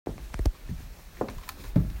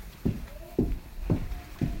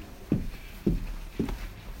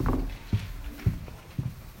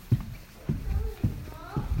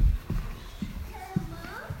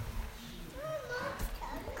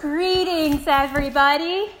Greetings,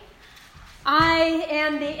 everybody. I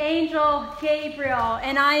am the angel Gabriel,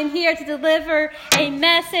 and I am here to deliver a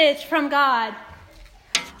message from God.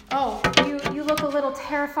 Oh, you look a little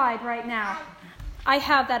terrified right now. I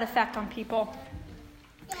have that effect on people.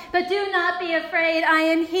 But do not be afraid. I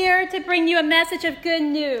am here to bring you a message of good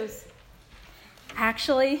news.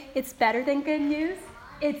 Actually, it's better than good news.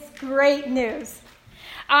 It's great news.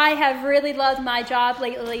 I have really loved my job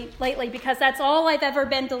lately because that's all I've ever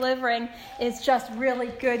been delivering is just really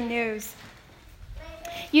good news.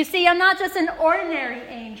 You see, I'm not just an ordinary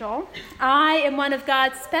angel. I am one of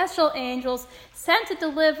God's special angels sent to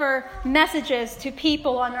deliver messages to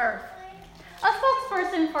people on earth. A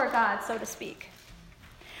spokesperson for God, so to speak.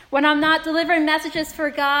 When I'm not delivering messages for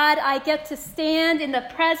God, I get to stand in the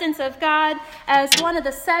presence of God as one of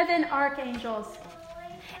the 7 archangels.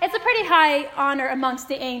 It's a pretty high honor amongst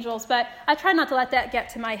the angels, but I try not to let that get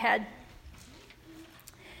to my head.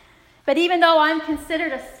 But even though I'm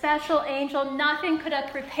considered a special angel, nothing could have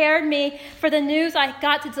prepared me for the news I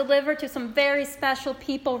got to deliver to some very special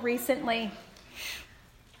people recently.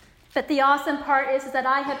 But the awesome part is that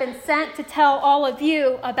I have been sent to tell all of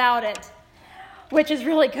you about it, which is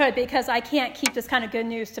really good because I can't keep this kind of good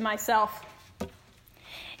news to myself.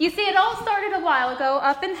 You see, it all started a while ago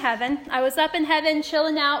up in heaven. I was up in heaven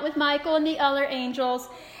chilling out with Michael and the other angels,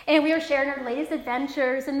 and we were sharing our latest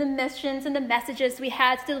adventures and the missions and the messages we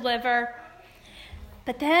had to deliver.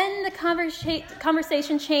 But then the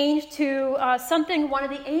conversation changed to something one of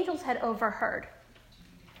the angels had overheard.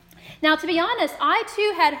 Now, to be honest, I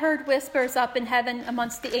too had heard whispers up in heaven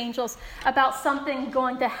amongst the angels about something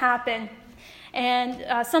going to happen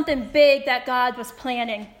and something big that God was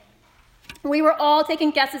planning. We were all taking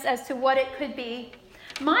guesses as to what it could be.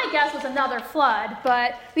 My guess was another flood,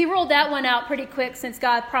 but we ruled that one out pretty quick since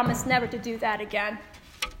God promised never to do that again.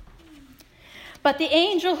 But the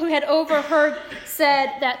angel who had overheard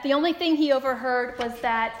said that the only thing he overheard was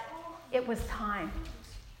that it was time.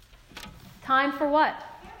 Time for what?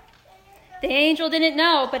 The angel didn't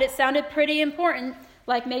know, but it sounded pretty important,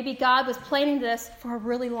 like maybe God was planning this for a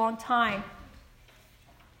really long time.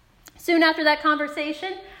 Soon after that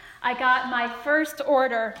conversation, I got my first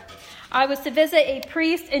order. I was to visit a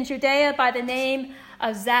priest in Judea by the name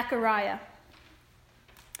of Zechariah.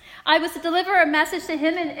 I was to deliver a message to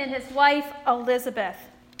him and his wife, Elizabeth.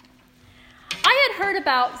 I had heard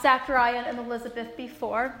about Zechariah and Elizabeth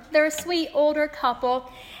before. They're a sweet older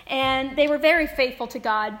couple, and they were very faithful to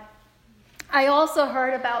God. I also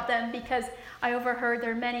heard about them because I overheard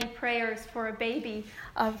their many prayers for a baby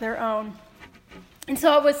of their own. And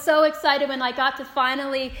so I was so excited when I got to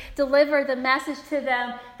finally deliver the message to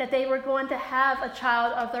them that they were going to have a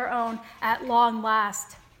child of their own at long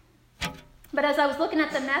last. But as I was looking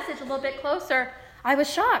at the message a little bit closer, I was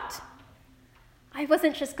shocked. I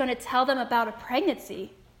wasn't just going to tell them about a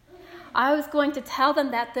pregnancy. I was going to tell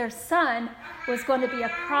them that their son was going to be a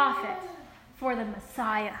prophet for the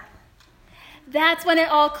Messiah. That's when it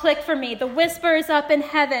all clicked for me. The whispers up in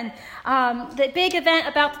heaven, the big event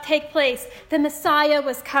about to take place. The Messiah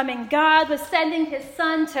was coming. God was sending his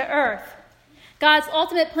son to earth. God's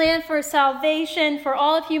ultimate plan for salvation for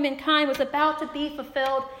all of humankind was about to be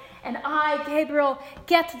fulfilled. And I, Gabriel,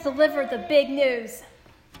 get to deliver the big news.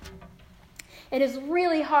 It is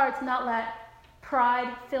really hard to not let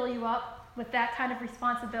pride fill you up with that kind of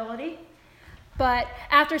responsibility. But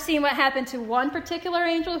after seeing what happened to one particular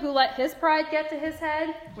angel who let his pride get to his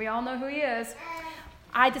head, we all know who he is,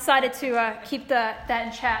 I decided to keep that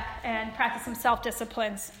in check and practice some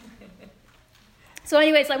self-disciplines. So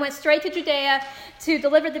anyways, I went straight to Judea to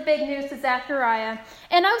deliver the big news to Zechariah.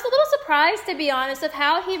 And I was a little surprised, to be honest, of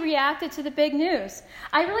how he reacted to the big news.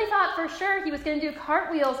 I really thought for sure he was going to do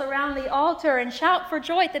cartwheels around the altar and shout for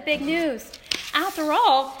joy at the big news. After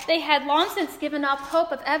all, they had long since given up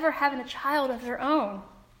hope of ever having a child of their own.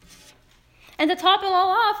 And to top it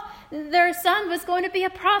all off, their son was going to be a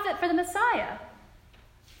prophet for the Messiah.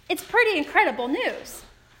 It's pretty incredible news.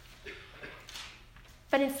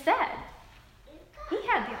 But instead, he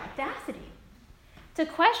had the audacity to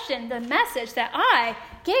question the message that I,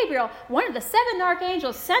 Gabriel, one of the 7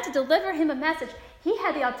 archangels, sent to deliver him a message. He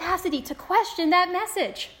had the audacity to question that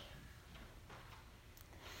message.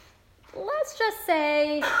 Let's just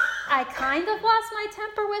say I kind of lost my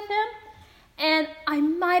temper with him, and I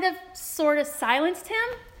might have sort of silenced him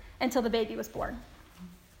until the baby was born.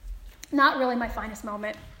 Not really my finest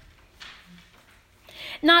moment.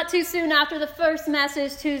 Not too soon after the first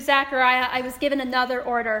message to Zechariah, I was given another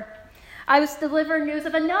order. I was to deliver news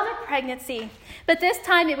of another pregnancy, but this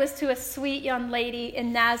time it was to a sweet young lady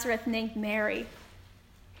in Nazareth named Mary.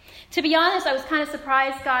 To be honest, I was kind of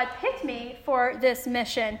surprised God picked me for this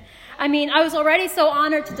mission. I mean, I was already so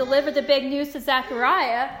honored to deliver the big news to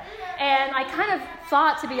Zechariah, and I kind of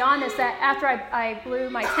thought, to be honest, that after I blew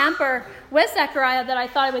my temper with Zechariah, that I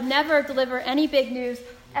thought I would never deliver any big news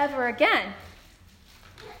ever again.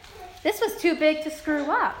 This was too big to screw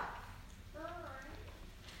up.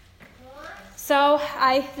 So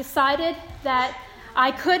I decided that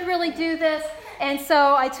I could really do this, and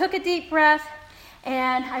so I took a deep breath,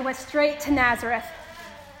 and I went straight to Nazareth.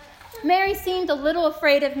 Mary seemed a little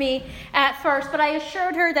afraid of me at first, but I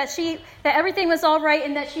assured her that everything was all right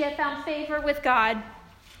and that she had found favor with God.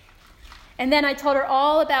 And then I told her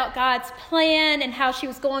all about God's plan and how she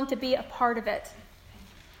was going to be a part of it.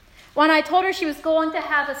 When I told her she was going to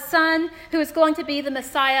have a son who was going to be the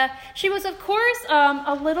Messiah, she was, of course,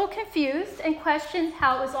 a little confused and questioned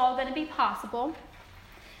how it was all going to be possible.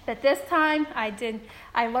 But this time,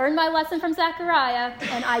 I learned my lesson from Zechariah,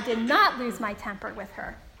 and I did not lose my temper with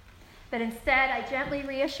her. But instead, I gently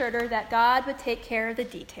reassured her that God would take care of the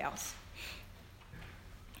details.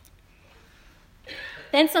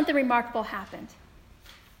 Then something remarkable happened.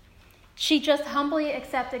 She just humbly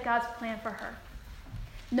accepted God's plan for her.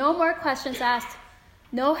 No more questions asked,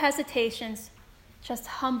 no hesitations, just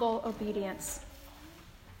humble obedience.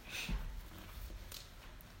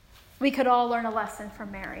 We could all learn a lesson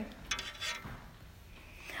from Mary.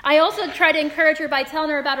 I also tried to encourage her by telling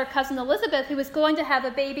her about her cousin Elizabeth, who was going to have a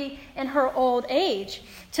baby in her old age,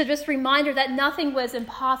 to just remind her that nothing was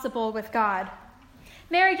impossible with God.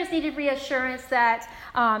 Mary just needed reassurance that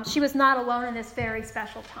she was not alone in this very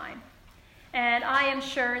special time. And I am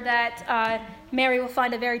sure that Mary will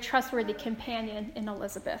find a very trustworthy companion in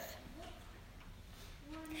Elizabeth.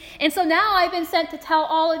 And so now I've been sent to tell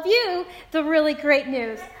all of you the really great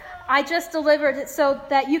news. I just delivered it so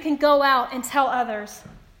that you can go out and tell others.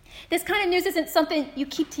 This kind of news isn't something you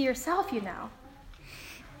keep to yourself, you know.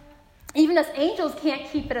 Even us angels can't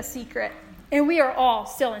keep it a secret. And we are all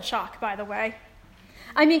still in shock, by the way.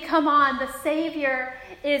 I mean, come on, the Savior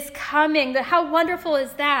is coming. How wonderful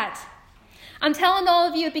is that? I'm telling all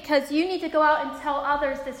of you because you need to go out and tell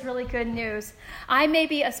others this really good news. I may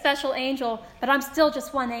be a special angel, but I'm still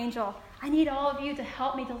just one angel. I need all of you to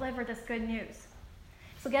help me deliver this good news.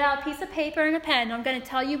 So get out a piece of paper and a pen. I'm going to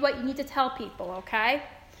tell you what you need to tell people, okay?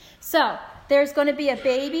 So there's going to be a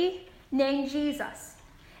baby named Jesus,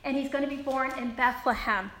 and he's going to be born in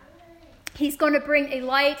Bethlehem. He's going to bring a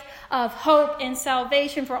light of hope and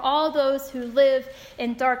salvation for all those who live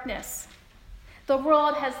in darkness. The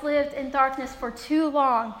world has lived in darkness for too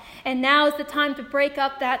long, and now is the time to break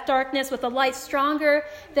up that darkness with a light stronger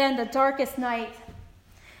than the darkest night.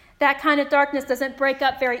 That kind of darkness doesn't break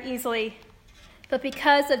up very easily. But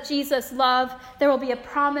because of Jesus' love, there will be a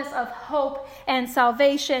promise of hope and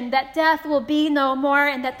salvation, that death will be no more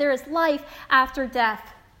and that there is life after death.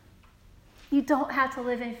 You don't have to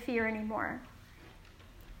live in fear anymore.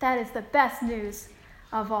 That is the best news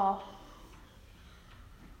of all.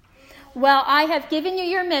 Well, I have given you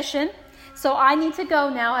your mission, so I need to go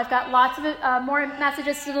now. I've got lots of more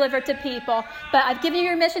messages to deliver to people. But I've given you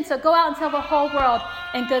your mission, so go out and tell the whole world,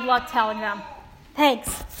 and good luck telling them.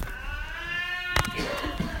 Thanks.